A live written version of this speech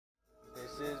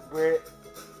Brit.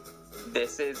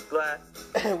 This is Black.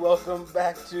 And welcome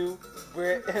back to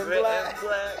Brit and Black.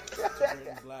 Brit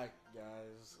and Black,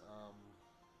 guys.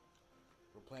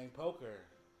 We're playing poker.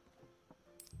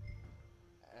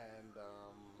 And,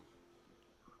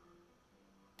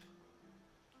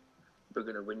 we're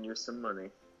gonna win you some money.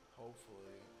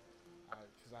 hopefully,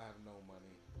 because I have no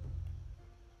money.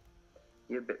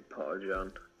 You're a bit poor,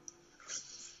 John.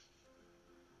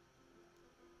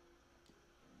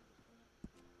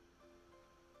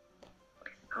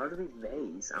 How do we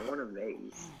raise? I want to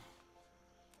raise.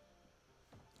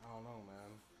 I don't know,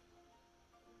 man.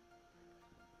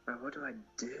 But what do I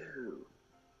do?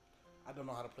 I don't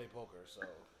know how to play poker, so...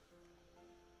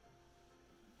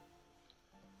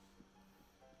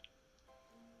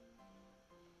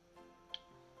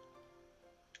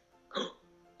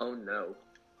 Oh no.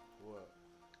 What?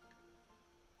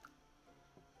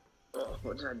 Oh,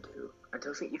 what did I do? I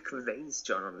don't think you can raise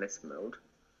John on this mode.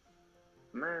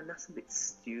 Man, that's a bit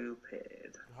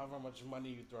stupid. However much money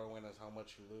you throw in is how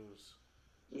much you lose.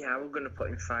 Yeah, we're gonna put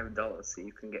in $5 so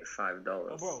you can get $5.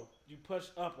 Oh, bro, you push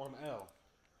up on L.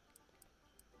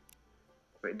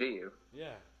 Wait, do you?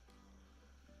 Yeah.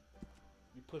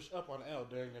 You push up on L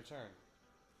during your turn.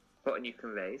 What, and you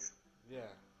can raise? Yeah.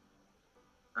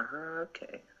 Uh-huh,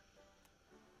 okay.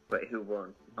 Wait, who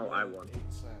won? Oh, I won. 8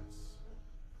 cents.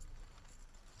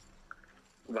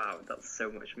 Wow, that's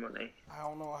so much money. I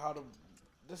don't know how to...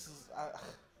 This is...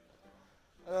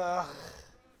 Right,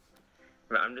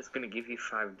 I'm just gonna give you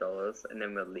 $5 and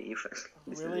then we'll leave.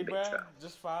 This is a Really, big Brad? trap.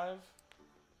 Just 5?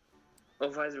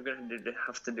 Otherwise, we're gonna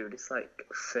have to do this like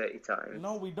 30 times.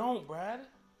 No, we don't, Brad.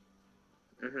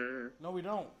 No, we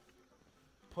don't.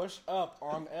 Push up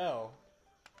on L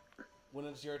when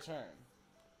it's your turn.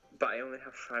 But I only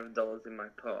have $5 in my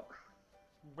pot.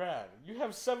 Brad, you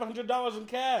have $700 in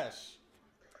cash.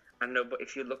 I know, but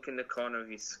if you look in the corner of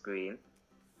your screen...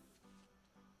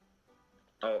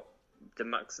 Oh, the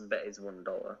max bet is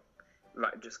 $1.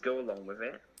 Right, just go along with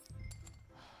it.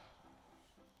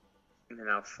 And then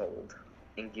I'll fold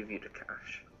and give you the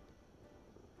cash.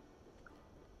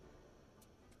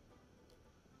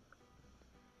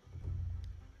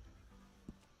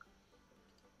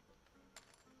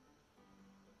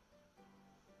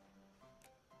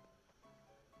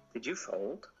 Did you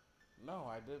fold? No,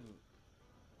 I didn't.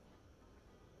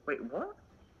 Wait, what?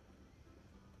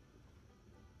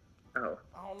 Oh.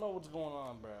 I don't know what's going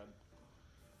on, Brad.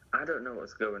 I don't know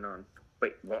what's going on.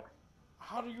 Wait, what?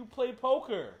 How do you play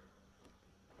poker?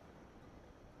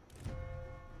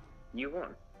 You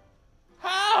won.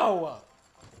 How?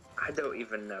 I don't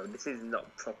even know. This is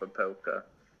not proper poker.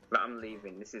 But I'm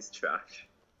leaving. This is trash.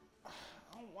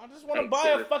 I just want to Exit buy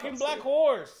a with fucking posse. black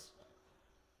horse.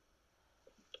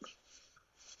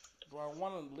 Do I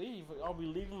want to leave? I'll be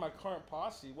leaving my current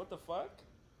posse. What the fuck?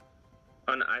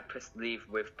 Oh no, I pressed leave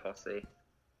with posse.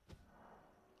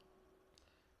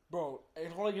 Bro,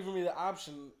 it's only giving me the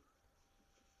option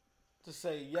to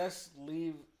say, yes,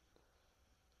 leave.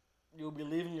 You'll be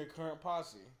leaving your current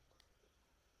posse.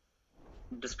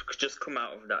 Just come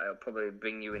out of that. I'll probably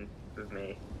bring you in with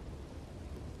me.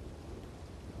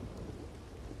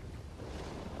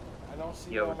 I don't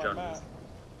see Yo, you on my John. map.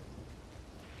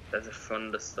 There's a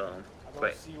thunderstorm. I don't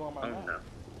Wait. see you on my Oh map. no.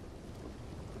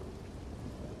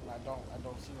 I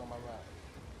don't see you on my map.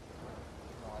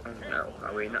 Oh no.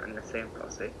 Are we not in the same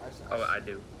posse? Oh, I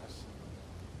do.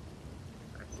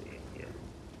 I see it. Yeah.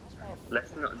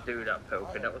 Let's not do that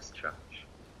poker. That was trash.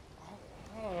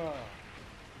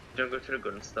 Don't go to the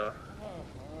gun store.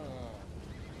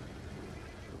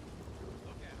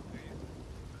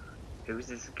 Who's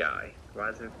this guy? Why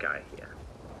is there a guy here?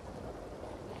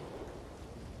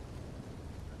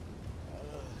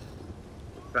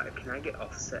 Right, can I get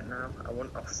offset now? I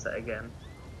want offset again.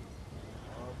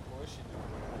 Oh, of course you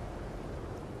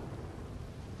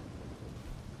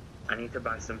do. I need to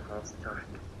buy some horse tack.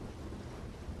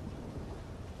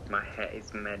 My hair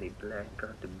is merry black,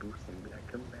 got the boots in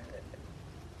black and red.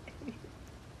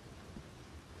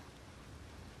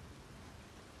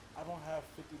 I don't have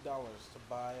 $50 to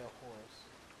buy a horse.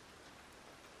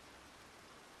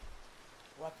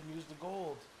 Well, I can use the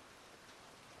gold.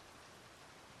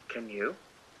 Can you?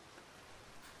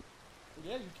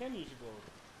 Yeah, you can use your gold.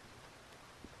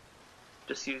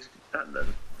 Just use that then.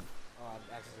 Oh, I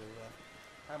accidentally left.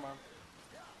 Hi, Mom.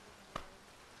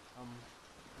 I'm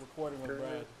recording with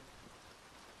Brad.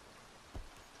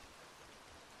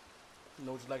 You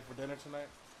know what you like for dinner tonight?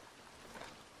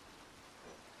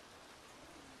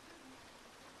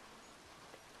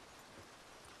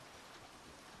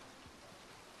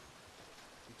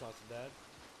 You talk to Dad?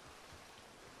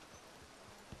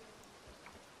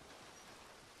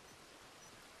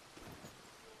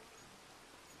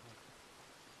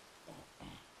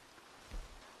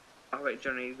 Oh wait,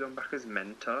 Johnny, you going back as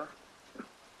mentor? I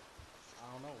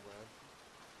don't know, Brad.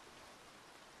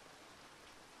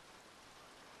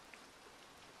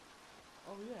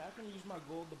 Oh yeah, I can use my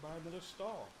gold to buy another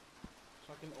stall,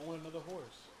 so I can own another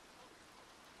horse.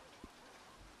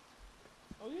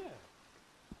 Oh yeah.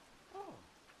 Oh.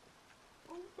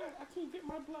 Oh, Brad, I can get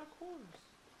my black horse.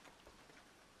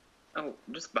 Oh,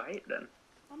 just buy it then.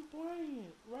 I'm buying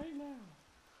it right now.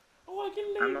 Oh, I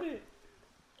can name it.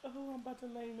 Oh, I'm about to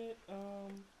name it.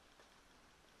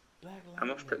 Black Lightning. I'm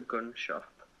off to the gun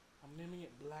shop. I'm naming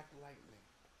it Black Lightning.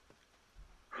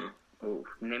 Oh,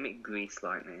 name it Grease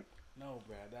Lightning. No,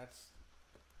 Brad, that's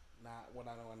not what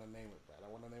I want to name it, Brad. I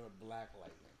want to name it Black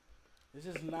Lightning. This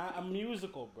is not a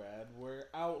musical, Brad. We're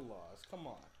outlaws. Come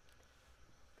on.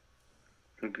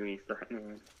 Grease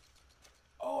Lightning.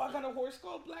 Oh, I got a horse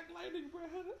called Black Lightning,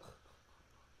 Brad.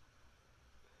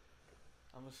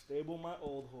 I'm gonna stable my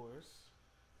old horse.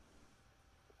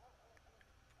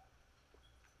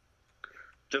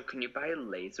 Joe, can you buy a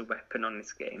laser weapon on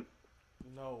this game?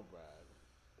 No, Brad.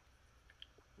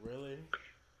 Really?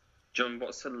 John,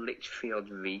 what's a Litchfield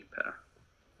Reaper?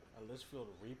 A Litchfield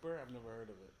Reaper? I've never heard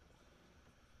of it.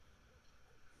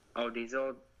 Oh, these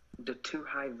are the too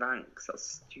high ranks.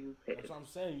 That's stupid. That's what I'm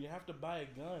saying. You have to buy a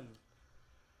gun.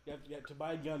 You have to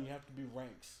buy a gun. You have to be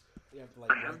ranks. You have to,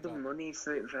 like, I have rank the up. money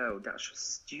for it though. That's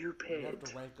just stupid. You have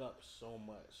to rank up so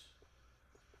much.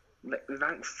 Like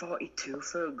rank 42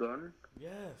 for a gun?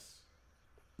 Yes.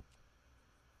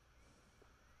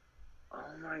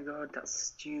 Oh my god, that's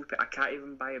stupid. I can't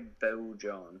even buy a bow,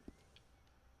 John.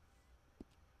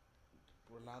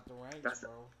 We're not the ranks,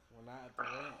 bro. We're not at the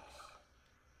ranks.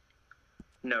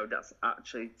 No, that's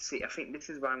actually... See, I think this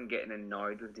is why I'm getting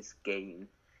annoyed with this game.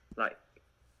 Like,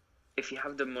 if you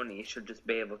have the money, you should just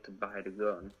be able to buy the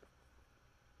gun.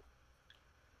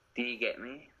 Do you get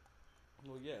me?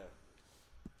 Well, yeah.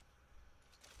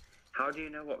 How do you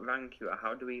know what rank you are?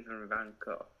 How do we even rank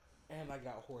up? And I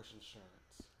got horse insurance.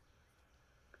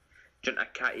 John, I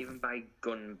can't even buy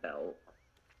gun belt.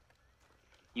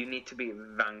 You need to be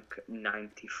rank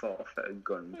 94 for a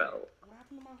gun belt. What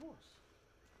happened to my horse?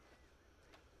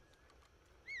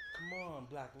 Come on,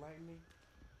 Black Lightning.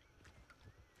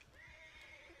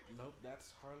 Nope,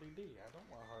 that's Harley D. I don't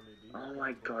want Harley D. Oh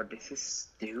my god, this is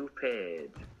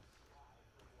stupid.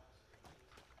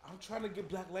 I'm trying to get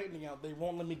Black Lightning out. They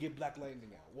won't let me get Black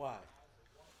Lightning out. Why?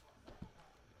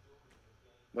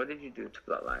 What did you do to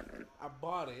Black Lightning? I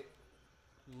bought it.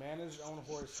 Manage own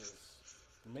horses.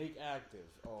 Make active.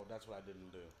 Oh, that's what I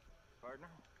didn't do. Partner?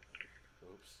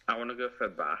 Oops. I want to go for a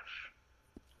bath.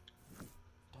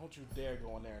 Don't you dare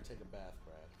go in there and take a bath,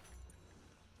 Brad.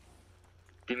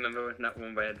 Do you remember when that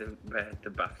one where the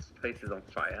bath place is on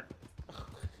fire?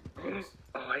 Oh,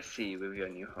 I see you with your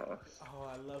new horse. Oh,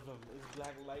 I love him. It's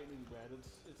Black Lightning, Brad.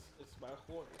 It's my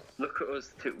horse. Look at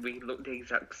us two. We look the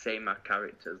exact same, our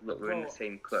characters. Look, we're in the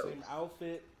same clothes. Same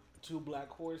outfit, 2 black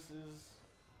horses.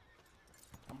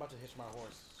 I'm about to hitch my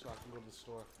horse so I can go to the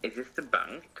store. Is this the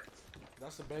bank?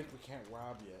 That's the bank we can't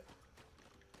rob yet.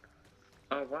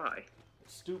 Oh, why?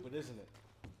 It's stupid, isn't it?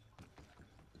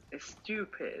 It's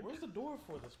stupid. Where's the door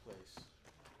for this place?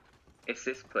 It's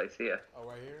this place here. Oh,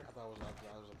 right here? I thought it was up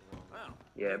the wrong. Wow.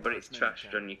 Yeah, but it's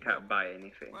trashed and you can't buy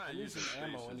anything. Well, I I need use some this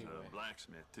ammo space as anyway. a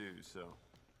blacksmith too, so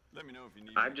let me know if you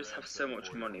need. I me to just grab have so something much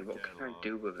for you money. from What the can I catalog.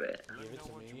 do with it? Let Give me it know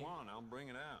to what me. you want. I'll bring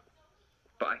it out.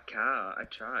 But I can't. I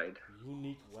tried.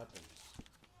 Unique weapons.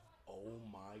 Oh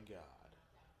my god.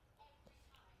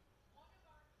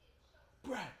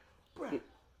 Brad.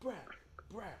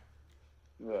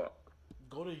 What?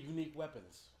 Go to unique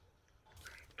weapons.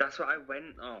 That's what I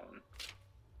went on.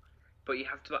 But you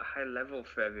have to be at high level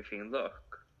for everything.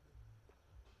 Look.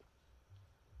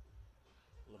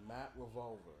 Lamat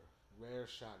revolver. Rare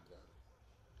shotgun.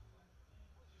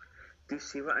 Do you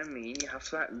see what I mean? You have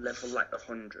to like level like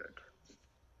 100.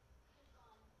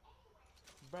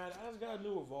 Brad, I just got a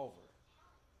new revolver.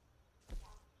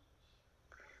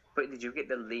 But did you get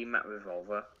the Lemat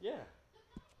revolver? Yeah.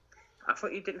 I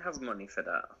thought you didn't have money for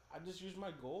that. I just used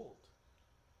my gold.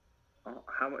 Oh,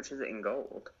 how much is it in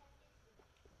gold?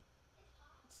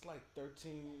 It's like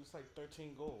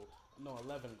 13 gold. No,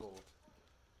 11 gold.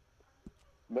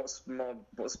 What's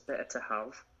better to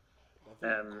have? I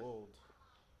think gold.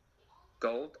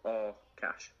 Gold or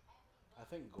cash? I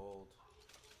think gold.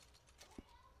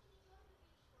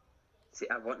 See,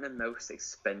 I want the most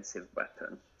expensive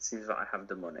weapon. Seems like I have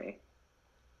the money.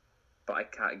 But I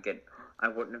can't get... I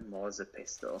want the Morza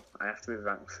pistol. I have to be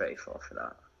rank 34 for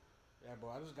that. Yeah, bro,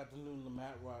 I just got the new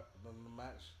Lamat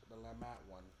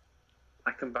one.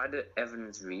 I can buy the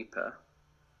Evans Reaper.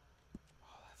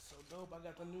 Oh, that's so dope. I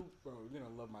got the new... Bro, you're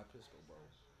gonna love my pistol, bro.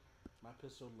 My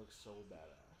pistol looks so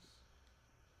badass.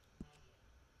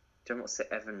 Do you know what's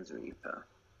the Evans Reaper?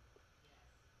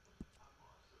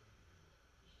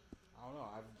 I don't know.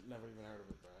 I've never even heard of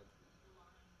it, Brad.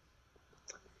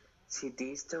 See,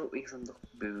 these don't even look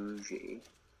bougie.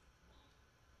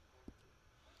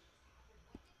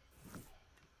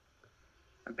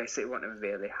 I basically want a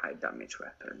really high damage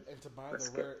weapon. And to buy Let's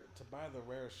the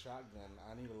rare shotgun,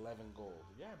 I need 11 gold.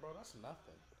 Yeah, bro, that's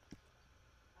nothing.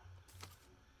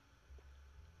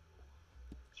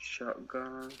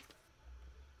 Shotgun.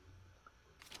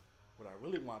 What I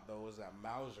really want though is that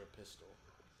Mauser pistol.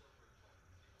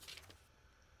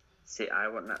 See, I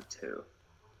want that too.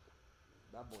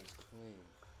 That boy's clean.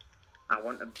 I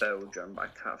want a bow drum, but I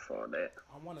can't afford it.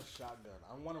 I want a shotgun.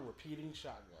 I want a repeating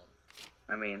shotgun.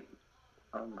 I mean,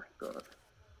 oh my god.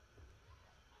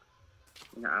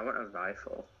 No, I want a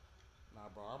rifle. Nah,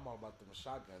 bro, I'm all about them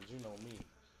shotguns. You know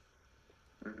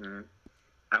me.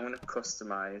 I want to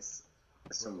customize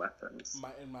some weapons.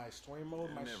 In my story mode,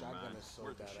 my Never shotgun mind. is so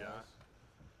Worth a badass. shot.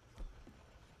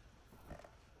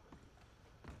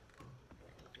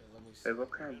 Okay, let me see. Wait,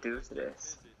 what can I do to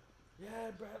this?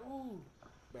 Yeah, Brad. Ooh,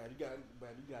 Brad, you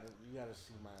gotta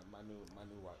see my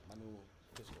new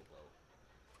pistol,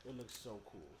 bro. It looks so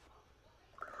cool.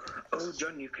 Oh,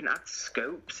 John, you can add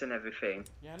scopes and everything.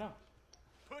 Yeah, I know.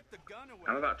 Put the gun away.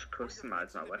 I'm about to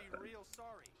customize my weapon.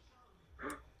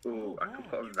 Ooh, I can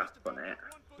put a wrap on it.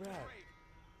 Brad,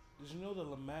 did you know the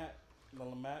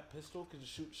Lamat pistol can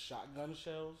shoot shotgun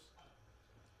shells?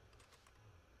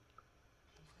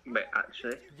 Wait,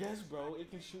 actually? Yes, bro, it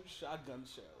can shoot shotgun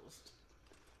shells.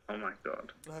 Oh my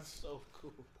god. That's so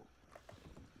cool.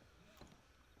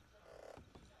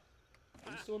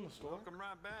 Are you still in the store? Welcome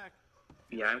right back.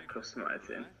 Yeah, I'm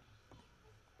customizing.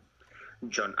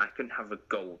 John, I can have a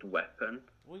gold weapon.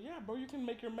 Well, yeah, bro, you can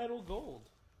make your metal gold.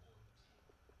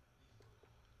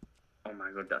 Oh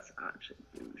my god, that's actually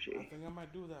I bougie. think I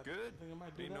might do that. Good. I think I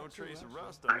might do Be that no too, trace of actually.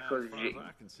 rust I on that could as far as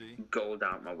I can see. gold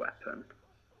out my weapon.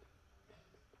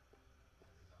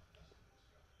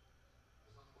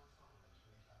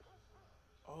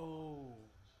 Oh.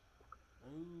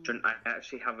 Ooh. John, I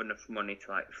actually have enough money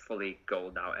to like fully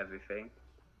gold out everything.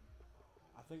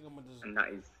 I think I'm gonna just. And that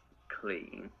is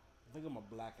clean. I think I'm gonna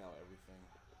black out everything.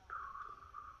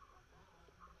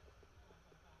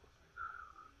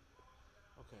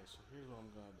 Okay, so here's what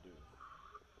I'm gonna do.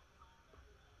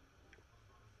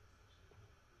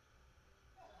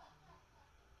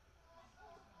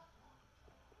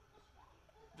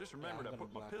 Just remembered I'm I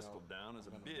put gonna my black pistol out. down as a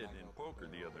I'm gonna bid black in out poker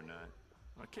the the other night.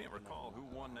 I can't recall who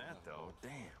won that though.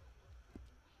 Damn.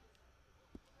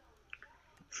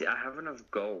 See, I have enough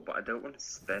gold, but I don't want to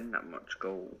spend that much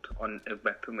gold on a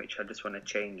weapon which I just want to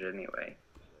change anyway.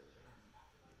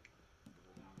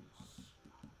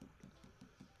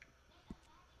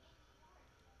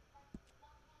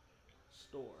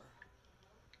 Store.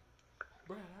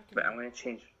 Brad, I can. But I'm going to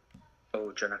change...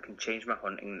 Oh, John, I can change my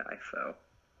hunting knife, though.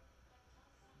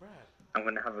 Brad, I'm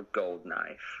going to have a gold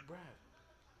knife. Brad,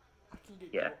 I can get.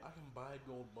 Yeah. I can buy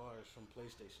gold bars from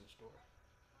PlayStation Store.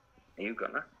 Are you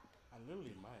gonna? I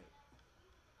literally might.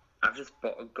 I've just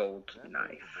bought a gold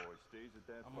knife. Boy stays at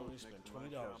that I'm only post spend next to my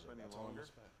 $20. shop any That's all I'm longer. gonna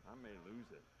spend. I may lose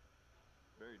it.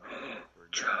 Very dangerous for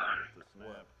a John. gun to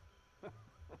snap.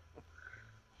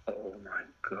 Oh my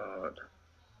god.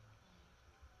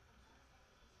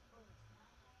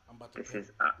 I'm about to. This Pimp,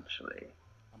 is actually...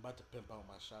 I'm about to pimp out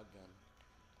my shotgun.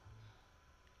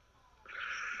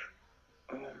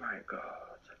 Oh my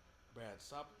god. Brad,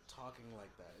 stop talking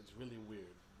like that. It's really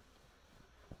weird.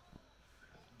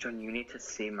 John, you need to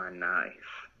see my knife.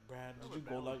 Brad, did you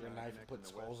gold out your knife and put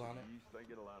skulls on it? They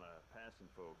get a lot of passing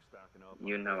folks stocking up.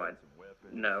 You on know I... guns and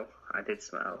weapons. No, I did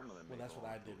smell. Some of them Well, make that's what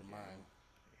all I did in cool mine. gangs.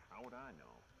 How would I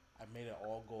know? I made it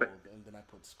all gold and then I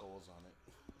put skulls on it.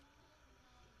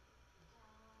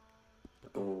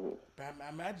 Ooh. But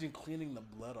imagine cleaning the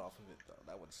blood off of it though.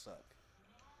 That would suck.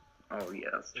 Oh yeah,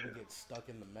 that's It true. would get stuck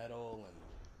in the metal and.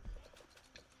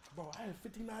 Bro, I have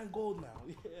 59 gold now.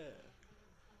 Yeah.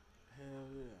 Hell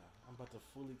yeah. I'm about to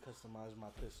fully customize my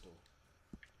pistol.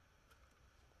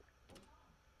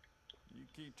 You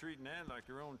keep treating that like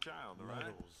your own child, all right?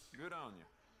 Metals. Good on you.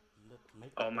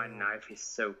 Make the Oh, my barrel- knife is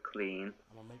so clean.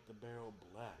 I'm gonna make the barrel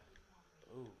black.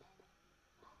 Ooh.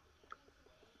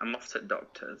 I'm off to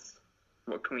doctors.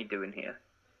 What can we do in here?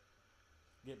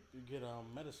 Get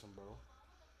medicine, bro.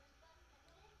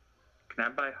 Can I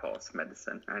buy horse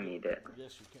medicine? I need it.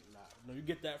 Yes, you can. No, you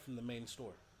get that from the main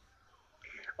store.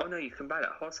 Oh no, you can buy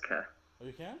that horse care. Oh,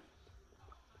 you can?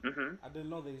 Mhm. I didn't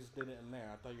know they just did it in there.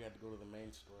 I thought you had to go to the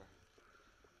main store.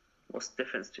 What's the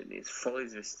difference between these?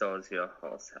 Follies restores your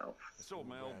horse health. I sold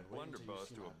my old Right, wait until you blunderbuss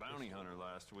see to my a bounty pistol. hunter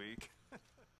last week.